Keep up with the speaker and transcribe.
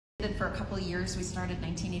For a couple of years. We started in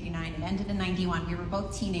 1989 and ended in 91. We were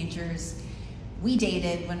both teenagers. We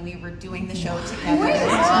dated when we were doing the show together.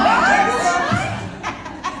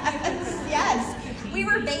 Yes, we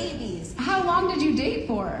were babies. How long did you date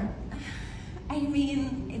for? I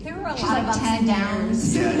mean, there were a She's lot like of ups 10 and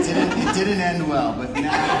downs. Yeah, it didn't end well, but now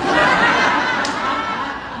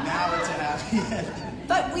it's a happy end.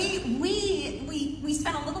 But we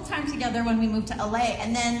spent a little time together when we moved to LA,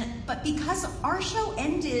 but because our show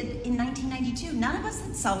ended in 1992, none of us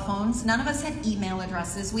had cell phones, none of us had email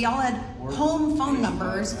addresses. We all had home phone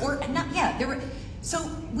numbers, so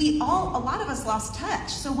a lot of us lost touch.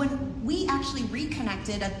 So when we actually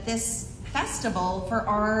reconnected at this festival for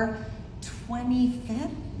our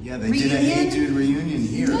 25th Yeah, they reunion, did a Hey Dude reunion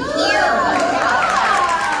here.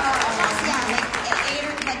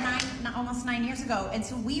 Almost 9 years ago, and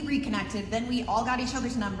so we reconnected. Then we all got each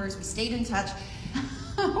other's numbers. We stayed in touch.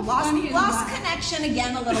 Lost connection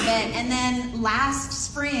again a little bit, and then last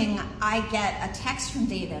spring I get a text from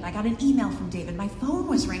David. I got an email from David. My phone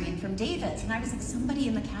was ringing from David, and I was like, somebody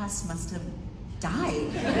in the cast must have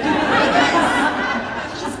died because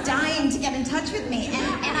he's dying to get in touch with me.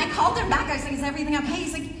 And I called him back. I was like, is everything okay?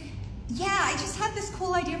 He's like, yeah, I just had this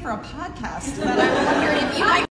cool idea for a podcast that I wondered if you might